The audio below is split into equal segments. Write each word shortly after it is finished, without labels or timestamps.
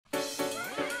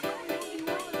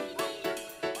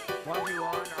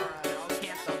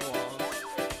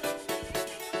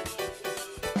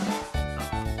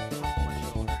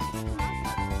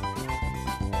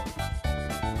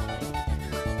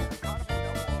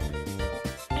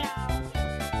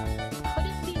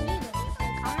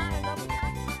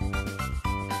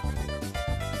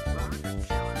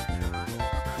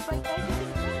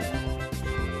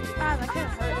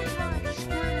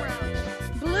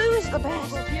the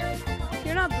best.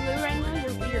 You're not blue right now,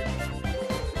 you're weird.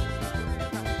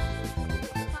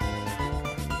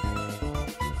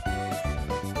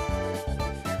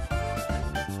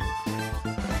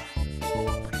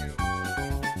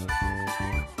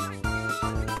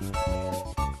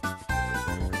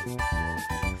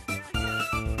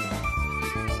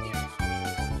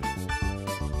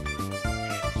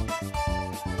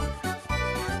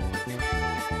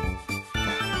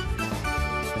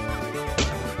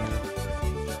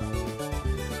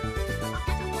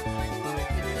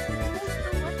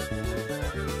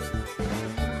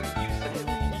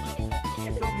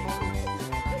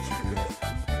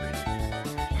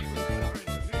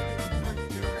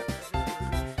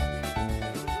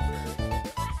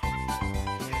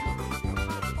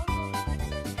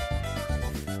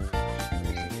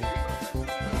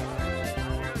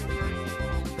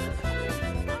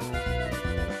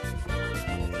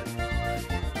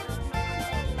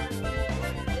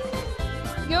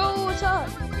 Yo, what's up?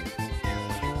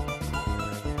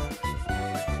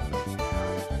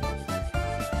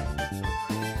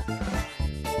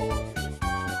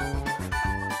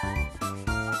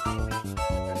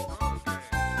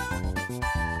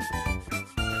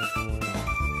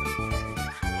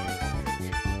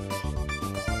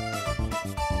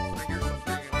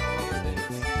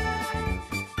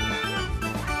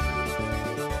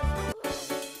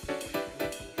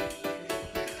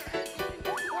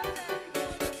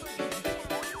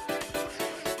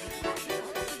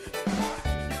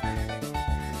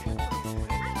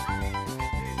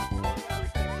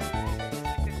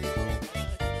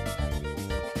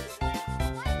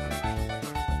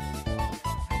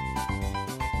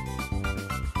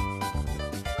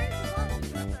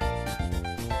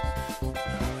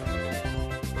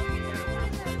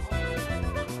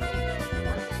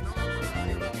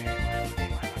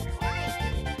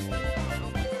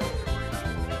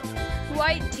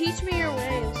 White, teach me your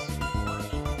ways.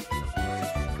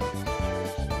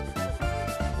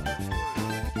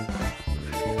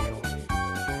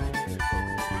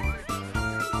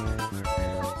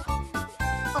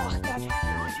 Oh, God.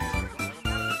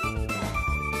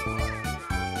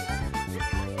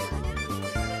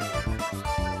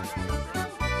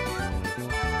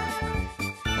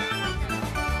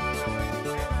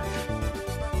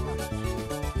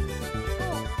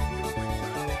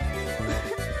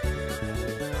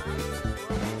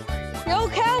 Yo,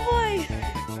 cowboy!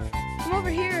 Come over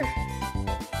here.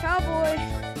 Cowboy.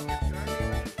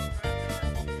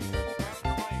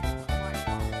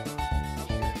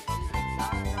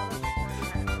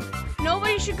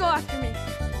 Nobody should go after me.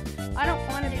 I don't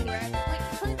want to be red.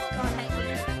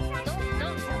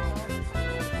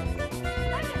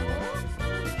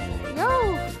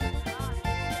 Yo!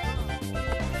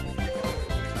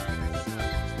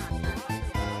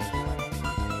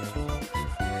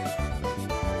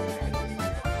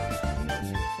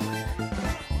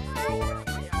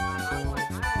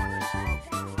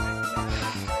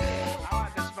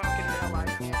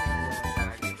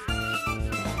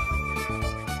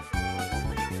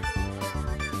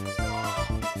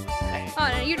 Oh,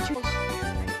 no, you're too.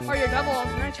 Or you're double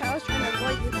alternate. I was trying to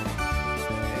avoid you.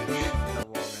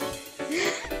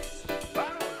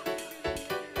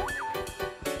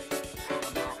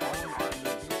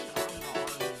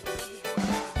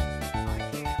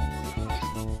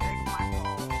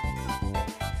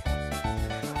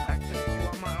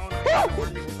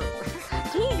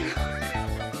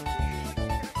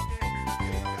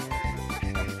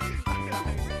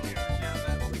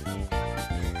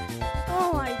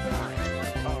 Oh my God.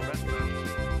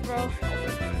 Bro,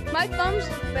 my thumbs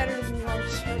look better than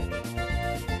yours.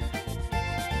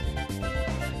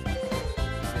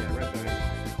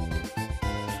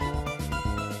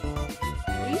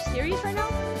 Are you serious right now?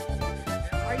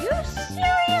 Are you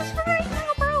serious right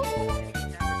now, bro?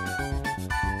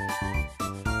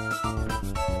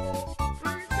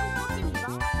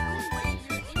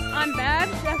 I'm bad?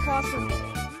 That's awesome.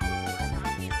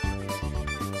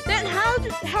 Then how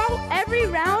every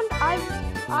round I've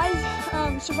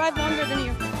survived longer than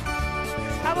you?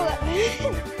 How about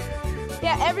that?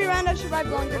 Yeah, every round I've survived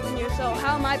longer than you, so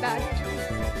how am I bad?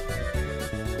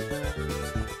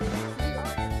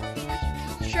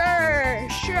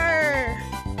 Sure.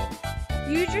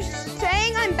 You just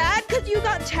saying I'm bad because you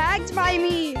got tagged by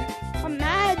me.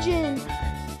 Imagine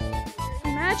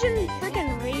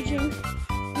freaking raging.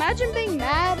 Imagine being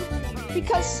mad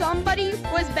because somebody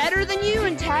was better than you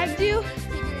and tagged you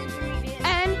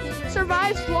and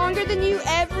survives longer than you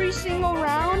every single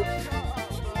round.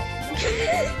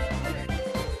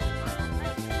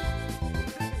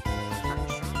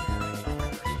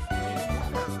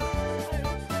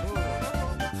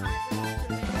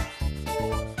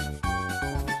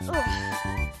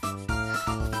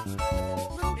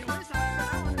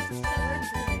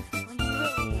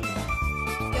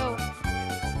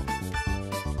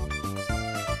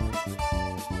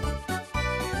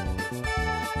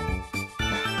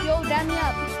 dab me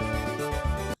up.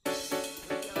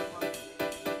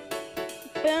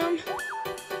 Boom.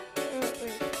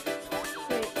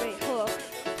 Wait, hold up.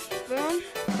 Boom.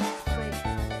 Wait,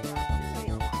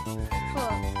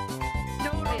 hold up. No,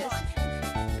 Wait,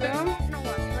 boom. no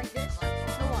one like this.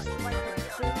 No one like this.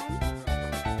 Boom.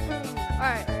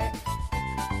 Alright.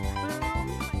 Boom.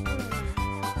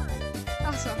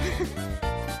 Awesome.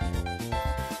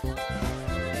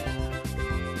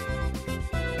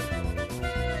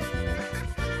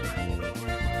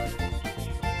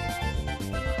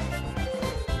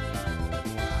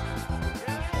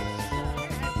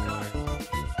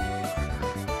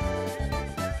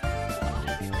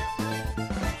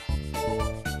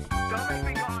 Don't make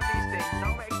me go on these things.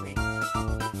 Don't make me.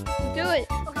 Do it.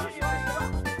 You're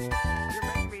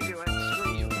making me do it.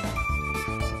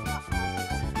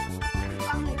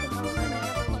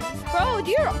 Bro, do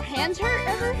your hands hurt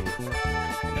ever?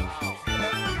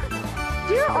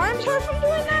 Do your arms hurt from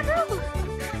doing that, bro?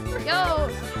 Yo.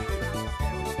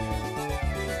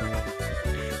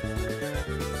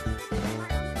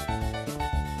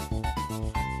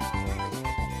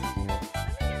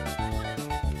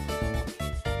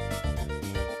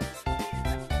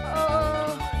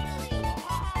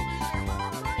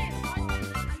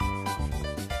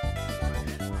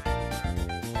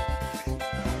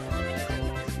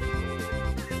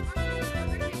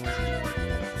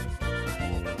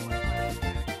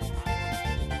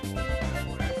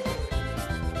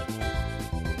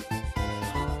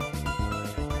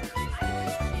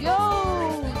 Yo!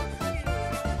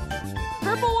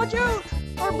 Purple, watch out!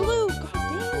 Or blue! God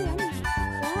dang,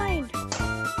 I'm blind.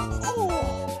 Oh!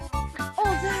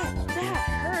 Oh, that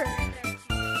hurt.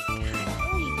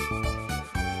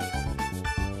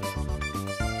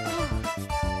 God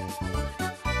dang.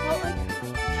 Oh, like the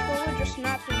controller just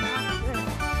snapped in half.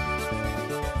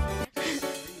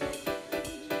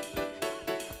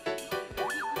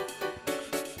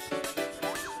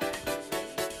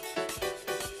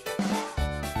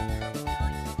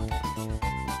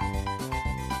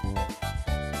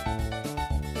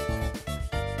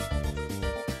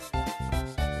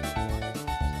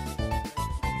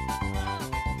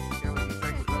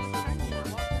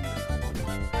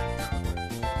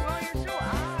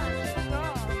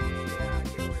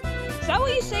 Is that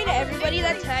what you say to everybody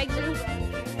that tags you?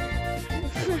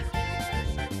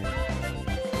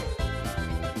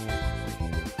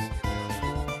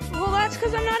 Well, that's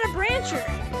because I'm not a brancher.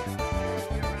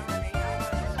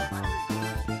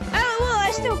 Oh, well,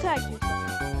 I still tag you.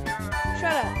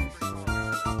 Shut up.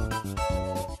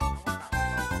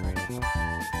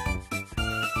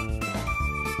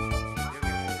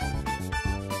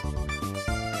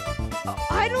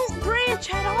 I don't branch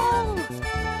at all.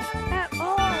 At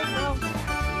all, bro.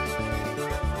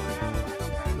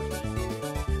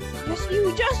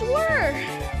 You just were.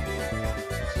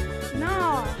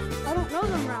 Nah, I don't know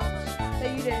them routes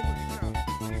that you did.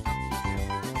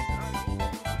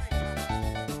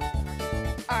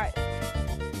 Alright.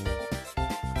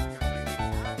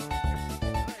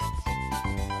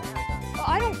 Well,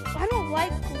 I don't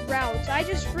like routes. I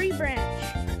just free branch.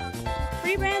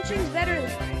 Free branching's better.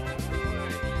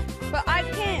 But I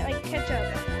can't like catch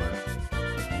up.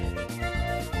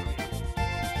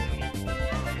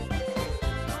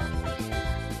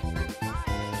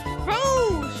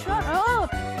 Bro, shut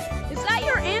up. Is that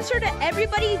your answer to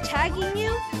everybody tagging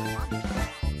you?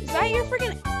 Is that your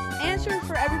freaking answer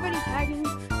for everybody tagging you?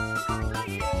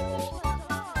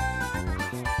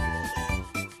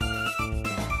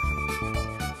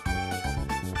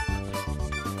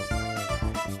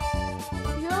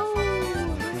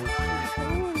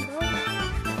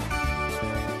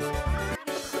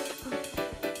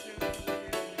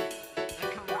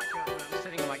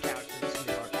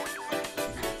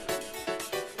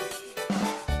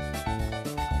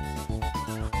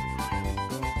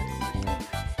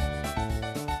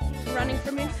 Running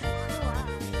from me?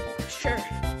 Sure.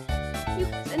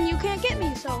 And you can't get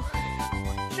me, so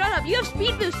shut up. You have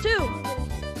speed boost too.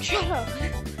 Shut up.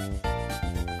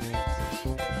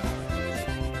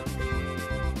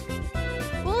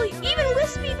 Well, even with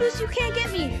speed boost, you can't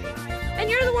get me. And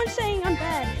you're the one saying I'm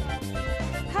bad.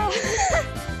 How? Shut up.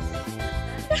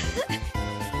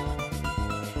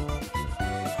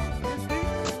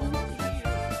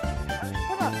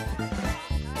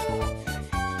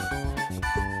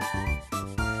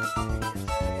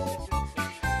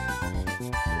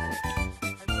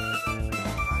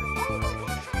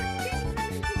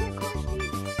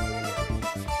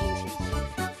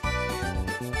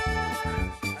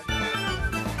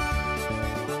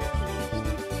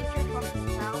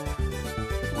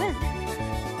 When?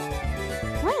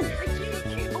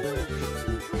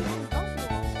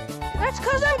 That's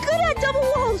because I'm good at double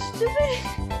walls, stupid.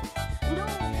 No,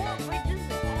 what? Wait, just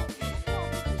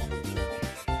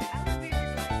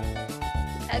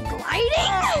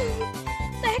Gliding?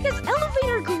 The heck is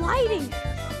elevator gliding?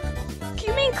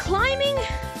 You mean climbing?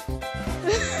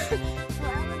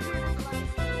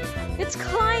 It's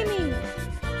climbing,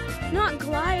 not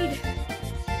glide.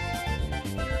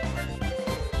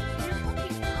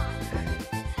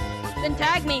 Then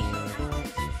tag me.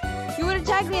 You would have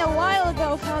tagged me a while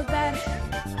ago if I was bad.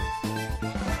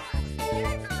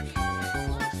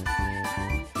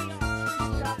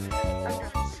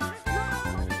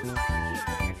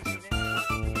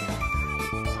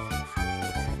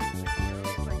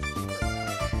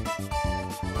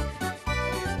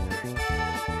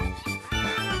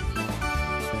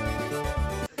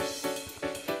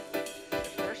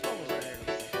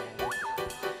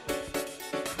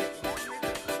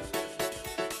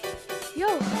 Yo.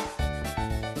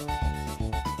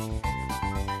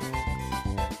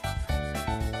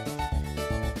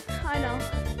 I know.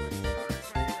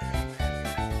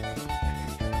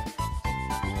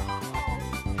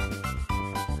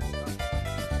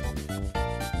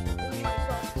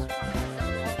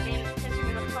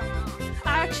 I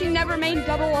actually never made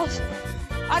double walls.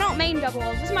 I don't main double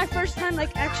walls. This is my first time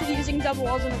like actually using double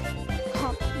walls in a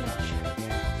comp match.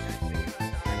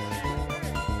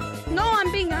 No,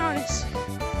 I'm being honest.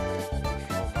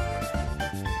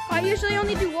 I usually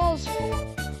only do walls,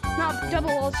 not double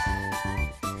walls.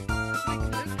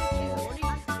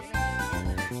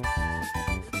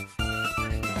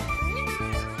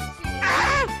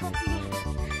 Ah!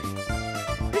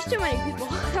 There's too many people.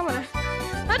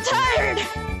 I'm tired.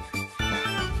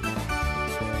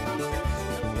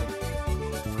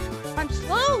 I'm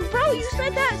slow, bro. You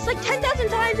said that it's like 10,000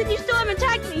 times and you still haven't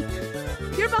tagged me.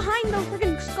 You're behind the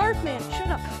freaking scarf man. Shut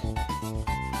up.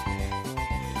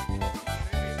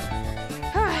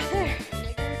 Ah, there.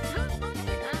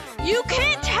 You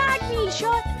can't tag me.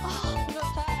 Shut up.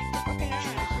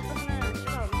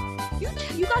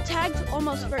 You got tagged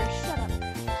almost first. Shut up.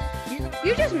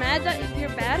 You're just mad that you're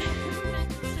bad.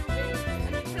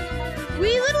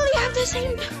 We literally have the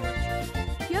same.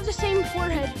 You have the same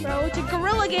forehead, bro. It's a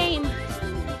gorilla game.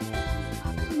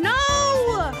 No,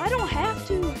 I don't have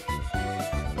to.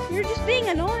 You're just being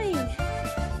annoying.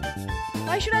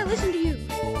 Why should I listen to you?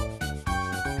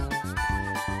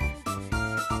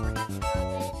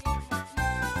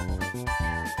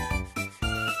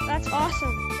 That's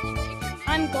awesome.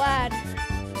 I'm glad.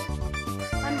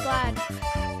 I'm glad.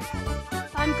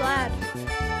 I'm glad.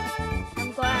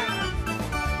 I'm glad.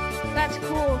 That's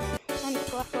cool. I'm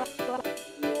glad.